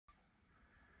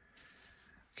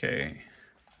Okay.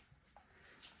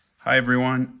 Hi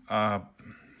everyone.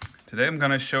 Today I'm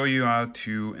going to show you how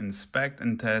to inspect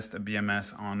and test a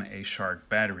BMS on a Shark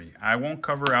battery. I won't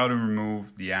cover how to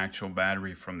remove the actual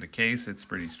battery from the case. It's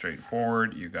pretty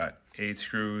straightforward. You got 8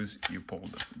 screws, you pull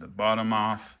the bottom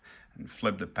off and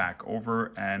flip the pack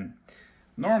over, and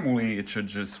normally it should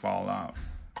just fall out.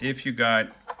 If you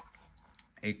got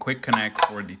a quick connect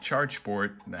for the charge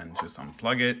port, then just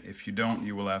unplug it. If you don't,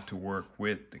 you will have to work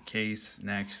with the case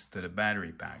next to the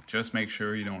battery pack. Just make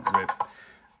sure you don't rip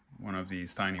one of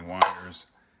these tiny wires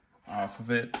off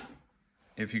of it.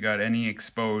 If you got any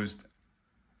exposed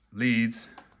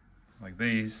leads like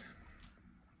these,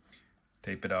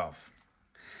 tape it off.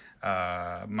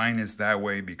 Mine is that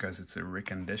way because it's a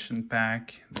reconditioned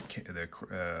pack.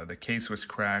 The case was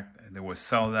cracked, there was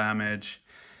cell damage.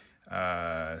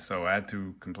 So I had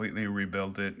to completely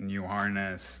rebuild it, new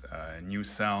harness, new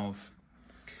cells.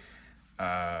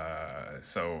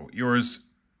 So yours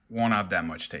won't have that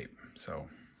much tape. So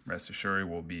rest assured it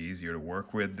will be easier to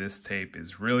work with. This tape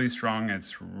is really strong.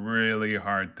 It's really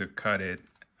hard to cut it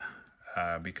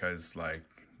because like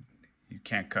you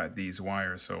can't cut these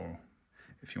wires. So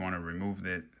if you want to remove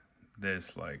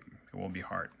this, like it will be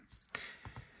hard.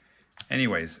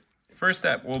 Anyways. First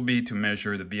step will be to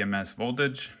measure the BMS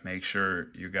voltage. Make sure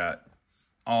you got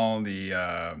all the,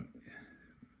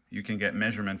 you can get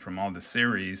measurement from all the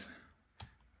series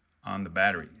on the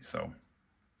battery. So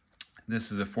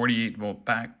this is a 48 volt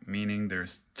pack, meaning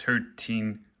there's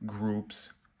 13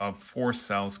 groups of 4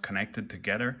 cells connected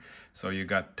together. So you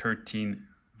got 13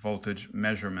 voltage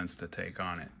measurements to take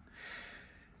on it.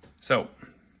 So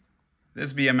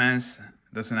this BMS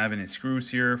doesn't have any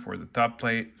screws here for the top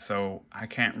plate, so I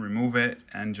can't remove it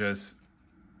and just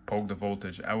poke the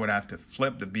voltage. I would have to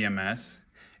flip the BMS.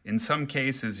 In some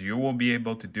cases you will be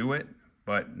able to do it,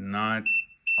 but not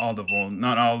all the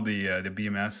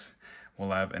BMS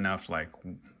will have enough like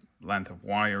length of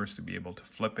wires to be able to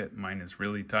flip it. Mine is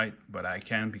really tight, but I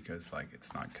can because like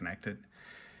it's not connected.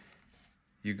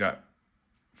 You got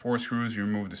 4 screws, you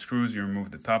remove the screws, you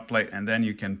remove the top plate, and then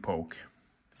you can poke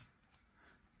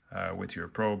with your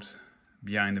probes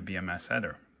behind the BMS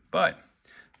header. But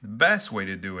the best way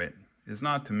to do it is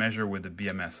not to measure with the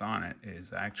BMS on it,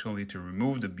 is actually to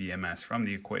remove the BMS from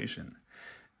the equation.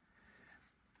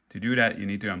 To do that, you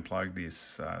need to unplug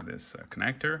this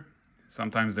connector.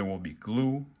 Sometimes there will be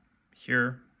glue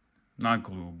here, not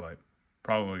glue, but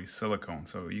probably silicone.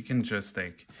 So you can just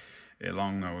take a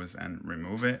long nose and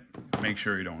remove it. Make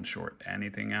sure you don't short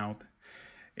anything out.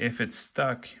 If it's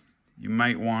stuck, you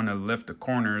might want to lift the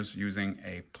corners using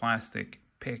a plastic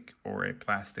pick or a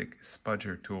plastic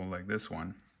spudger tool like this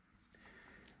one,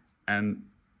 and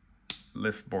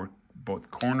lift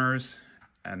both corners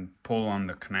and pull on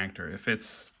the connector. If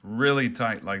it's really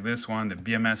tight like this one, the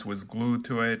BMS was glued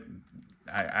to it,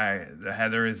 the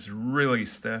header is really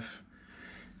stiff.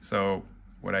 So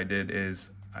what I did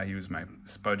is I used my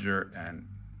spudger and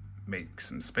make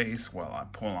some space while I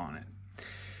pull on it.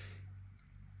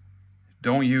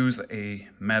 Don't use a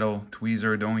metal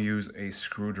tweezer, don't use a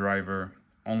screwdriver,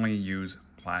 only use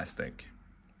plastic.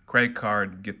 Credit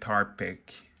card, guitar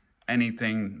pick,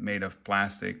 anything made of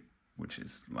plastic, which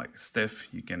is like stiff,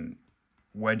 you can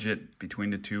wedge it between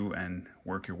the two and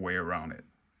work your way around it.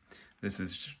 This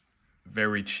is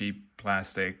very cheap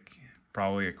plastic,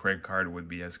 probably a credit card would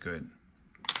be as good.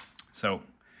 So,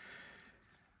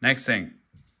 next thing,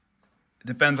 it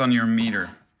depends on your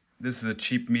meter. This is a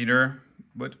cheap meter,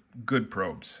 but good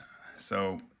probes.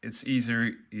 So it's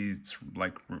easier, it's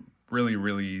like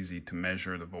really easy to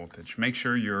measure the voltage. Make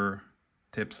sure your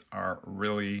tips are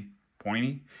really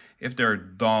pointy. If they're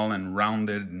dull and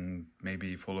rounded and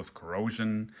maybe full of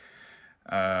corrosion,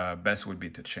 best would be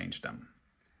to change them.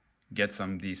 Get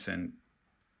some decent,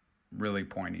 really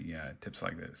pointy tips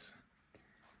like this.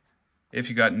 If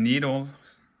you got needles,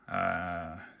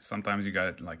 sometimes you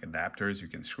got like adapters you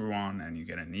can screw on and you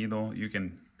get a needle. You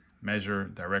can measure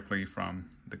directly from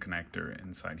the connector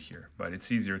inside here, but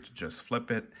it's easier to just flip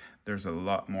it. There's a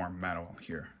lot more metal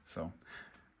here, so I'm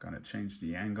gonna change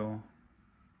the angle.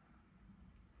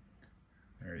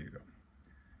 There you go.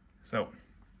 So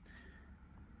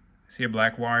see a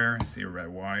black wire, see a red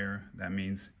wire, that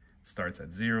means it starts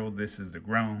at 0. This is the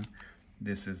ground,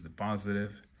 this is the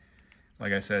positive.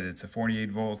 Like I said, it's a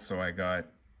 48 volt, so I got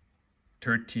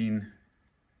 13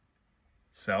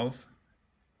 cells,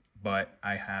 but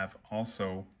I have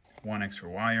also one extra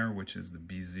wire, which is the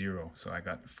B0. So I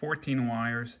got 14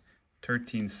 wires,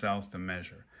 13 cells to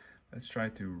measure. Let's try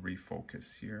to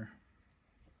refocus here.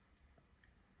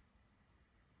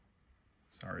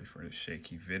 Sorry for the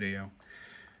shaky video.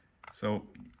 So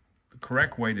the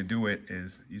correct way to do it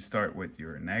is you start with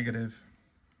your negative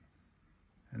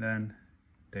and then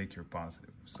take your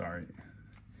positive. Sorry.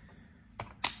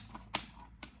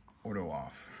 Auto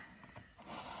off.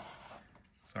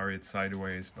 Sorry it's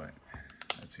sideways, but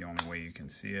that's the only way you can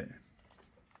see it.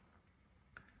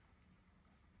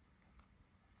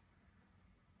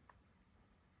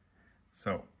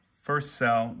 So first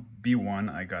cell,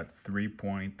 B1, I got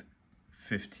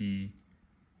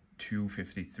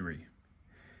 3.5253.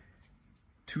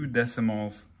 2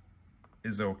 decimals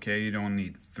is okay, you don't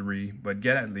need 3, but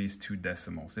get at least 2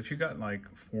 decimals. If you got like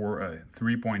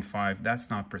 3.5, that's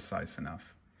not precise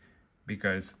enough,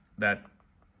 because that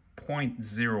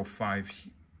 0.05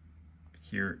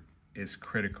 here is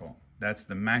critical. That's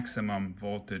the maximum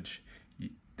voltage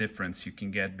difference you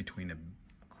can get between a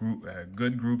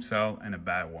good group cell and a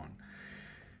bad one.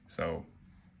 So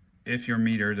if your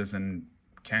meter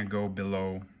can't go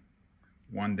below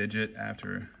 1 digit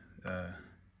after,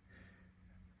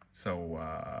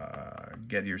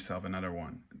 get yourself another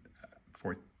one.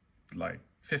 For like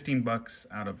 15 bucks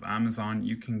out of Amazon,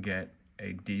 you can get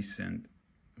a decent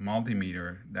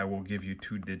multimeter that will give you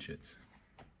 2 digits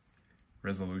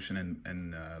resolution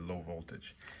and low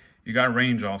voltage. You got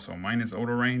range also. Mine is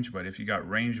auto range, but if you got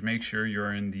range, make sure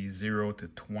you're in the 0 to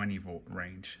 20 volt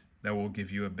range. That will give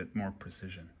you a bit more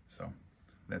precision. So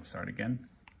let's start again.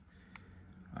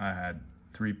 I had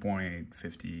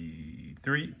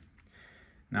 3.53.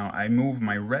 Now I move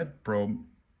my red probe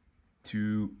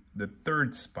to the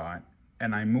 3rd spot,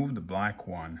 and I move the black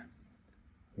one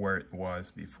where it was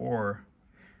before.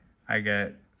 I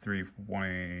get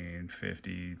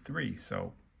 3.53.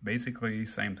 So basically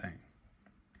same thing.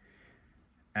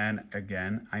 And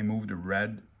again, I move the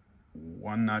red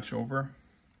 1 notch over,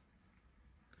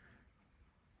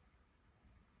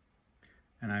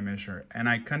 and I measure, and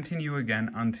I continue again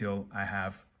until I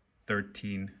have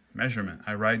 13 measurement.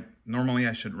 Normally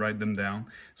I should write them down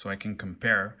so I can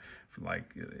compare,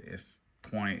 like if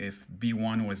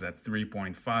B1 was at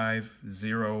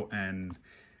 3.50 and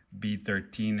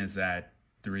B13 is at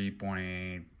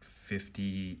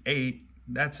 3.58,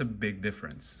 that's a big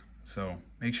difference. So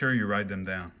make sure you write them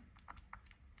down.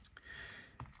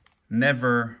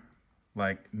 Never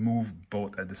like move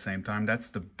both at the same time. That's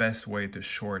the best way to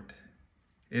short.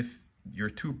 If your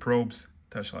 2 probes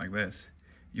touch like this,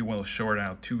 you will short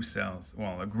out 2 cells,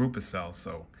 well, a group of cells.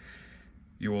 So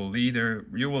you will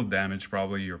damage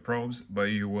probably your probes, but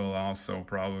you will also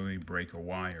probably break a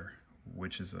wire,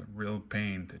 which is a real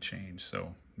pain to change.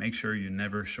 So make sure you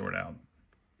never short out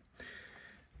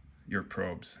your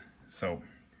probes. So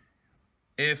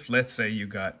if, let's say, you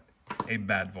got a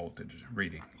bad voltage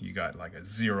reading, you got like a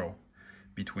 0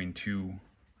 between 2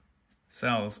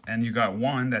 cells, and you got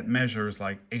one that measures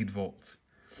like 8 volts,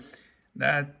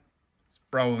 that's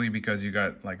probably because you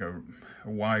got like a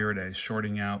wire that is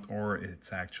shorting out, or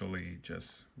it's actually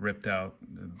just ripped out,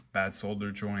 a bad solder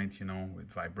joint, you know,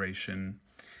 with vibration.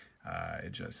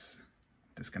 It just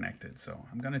disconnected. So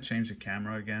I'm gonna change the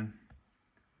camera again.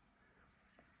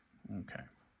 Okay.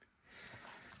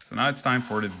 So now it's time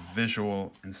for the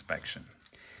visual inspection.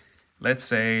 Let's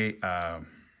say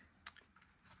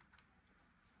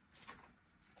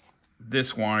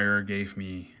this wire gave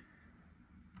me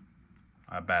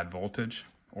a bad voltage,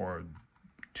 or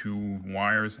 2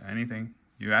 wires, anything.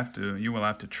 You will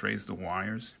have to trace the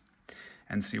wires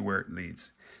and see where it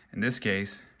leads. In this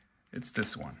case, it's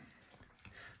this one.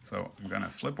 So I'm gonna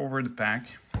flip over the pack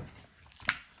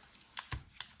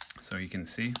so you can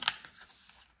see.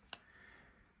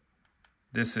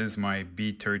 This is my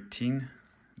B13,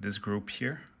 this group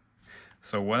here.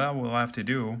 So what I will have to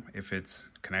do, if it's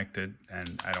connected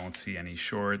and I don't see any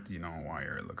short, you know,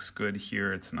 wire looks good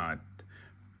here, the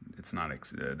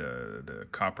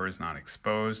copper is not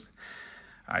exposed.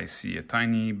 I see a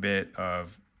tiny bit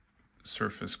of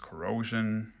surface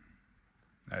corrosion.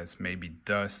 It's maybe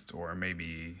dust, or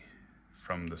maybe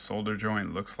from the solder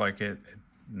joint, looks like it.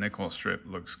 Nickel strip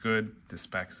looks good. This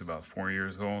pack is about 4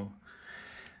 years old.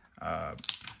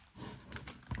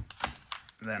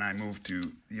 Then I move to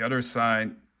the other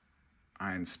side.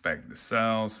 I inspect the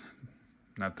cells.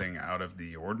 Nothing out of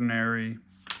the ordinary.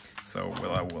 So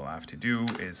what I will have to do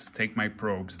is take my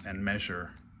probes and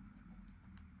measure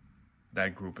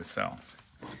that group of cells.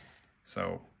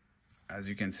 So as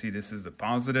you can see, this is the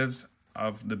positives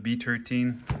of the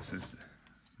B13.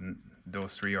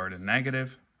 Those 3 are the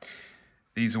negative.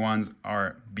 These ones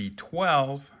are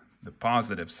B12, the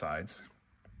positive sides.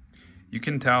 You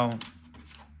can tell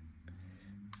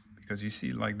because you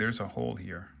see like there's a hole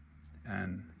here,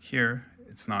 and here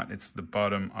it's not, it's the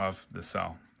bottom of the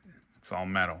cell. It's all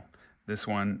metal. This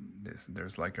one,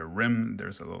 there's like a rim,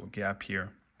 there's a little gap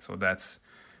here. So that's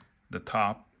the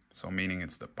top, so meaning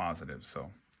it's the positive. So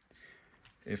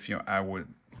if I would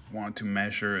want to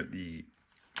measure the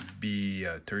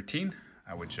B13,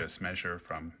 I would just measure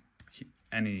from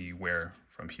anywhere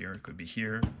from here. It could be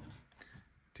here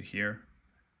to here,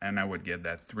 and I would get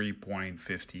that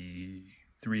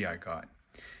 3.53 I got.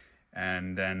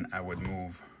 And then I would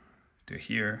move to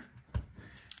here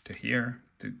to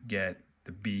get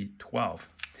the B12,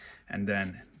 and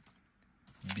then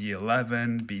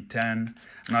B11, B10. I'm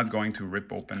not going to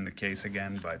rip open the case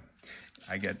again, but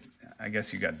I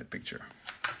guess you got the picture.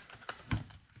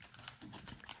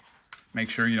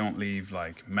 Make sure you don't leave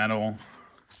like metal,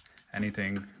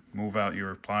 anything. Move out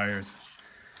your pliers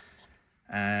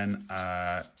and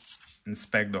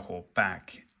inspect the whole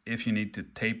pack. If you need to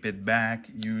tape it back,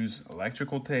 use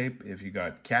electrical tape. If you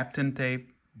got Captain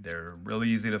tape, they're really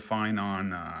easy to find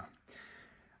on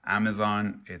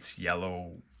Amazon. It's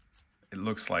yellow. It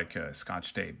looks like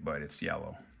Scotch tape, but it's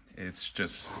yellow. It's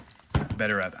just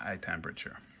better at high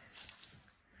temperature.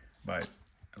 But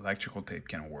electrical tape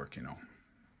can work, you know.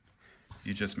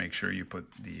 You just make sure you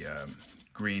put the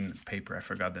green paper. I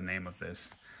forgot the name of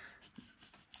this.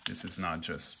 This is not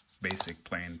just basic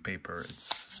plain paper.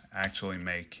 It's actually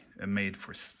made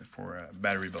for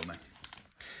battery building.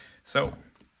 So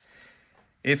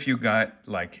if you got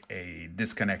like a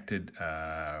disconnected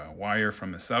wire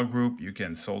from a cell group, you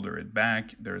can solder it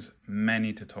back. There's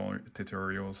many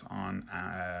tutorials on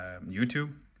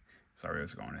YouTube. Sorry, I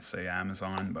was going to say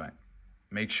Amazon, but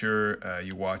make sure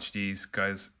you watch these,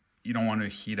 because you don't want to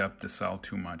heat up the cell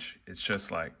too much. It's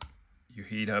just like you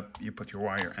heat up, you put your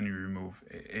wire and you remove.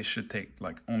 It should take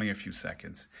like only a few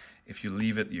seconds. If you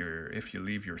leave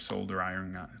your solder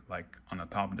iron like on the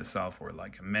top of the cell for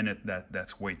like a minute,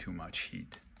 that's way too much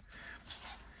heat.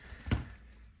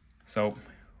 So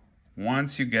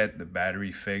once you get the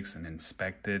battery fixed and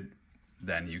inspected,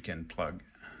 then you can plug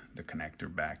the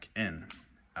connector back in.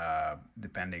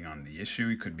 Depending on the issue,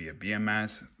 it could be a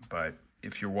BMS, but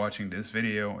if you're watching this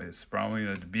video, it's probably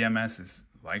that the BMS is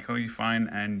likely fine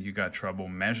and you got trouble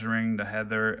measuring the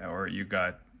header, or you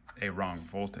got a wrong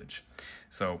voltage.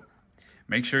 So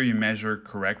make sure you measure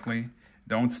correctly.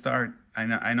 Don't start,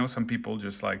 I know some people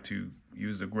just like to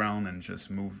use the ground and just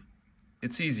move.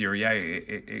 It's easier, yeah,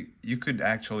 you could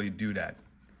actually do that.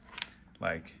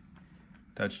 Like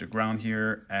touch the ground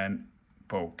here and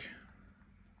poke.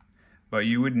 But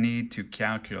you would need to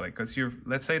calculate, because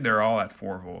let's say they're all at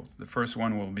 4 volts. The first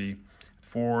one will be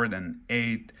 4, then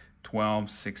 8, 12,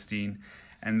 16,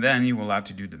 and then you will have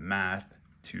to do the math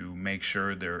to make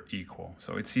sure they're equal.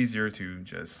 So it's easier to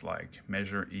just like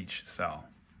measure each cell.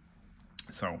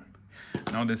 So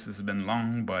I know this has been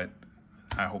long, but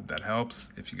I hope that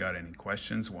helps. If you got any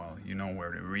questions, well, you know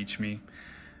where to reach me.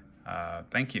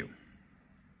 Thank you.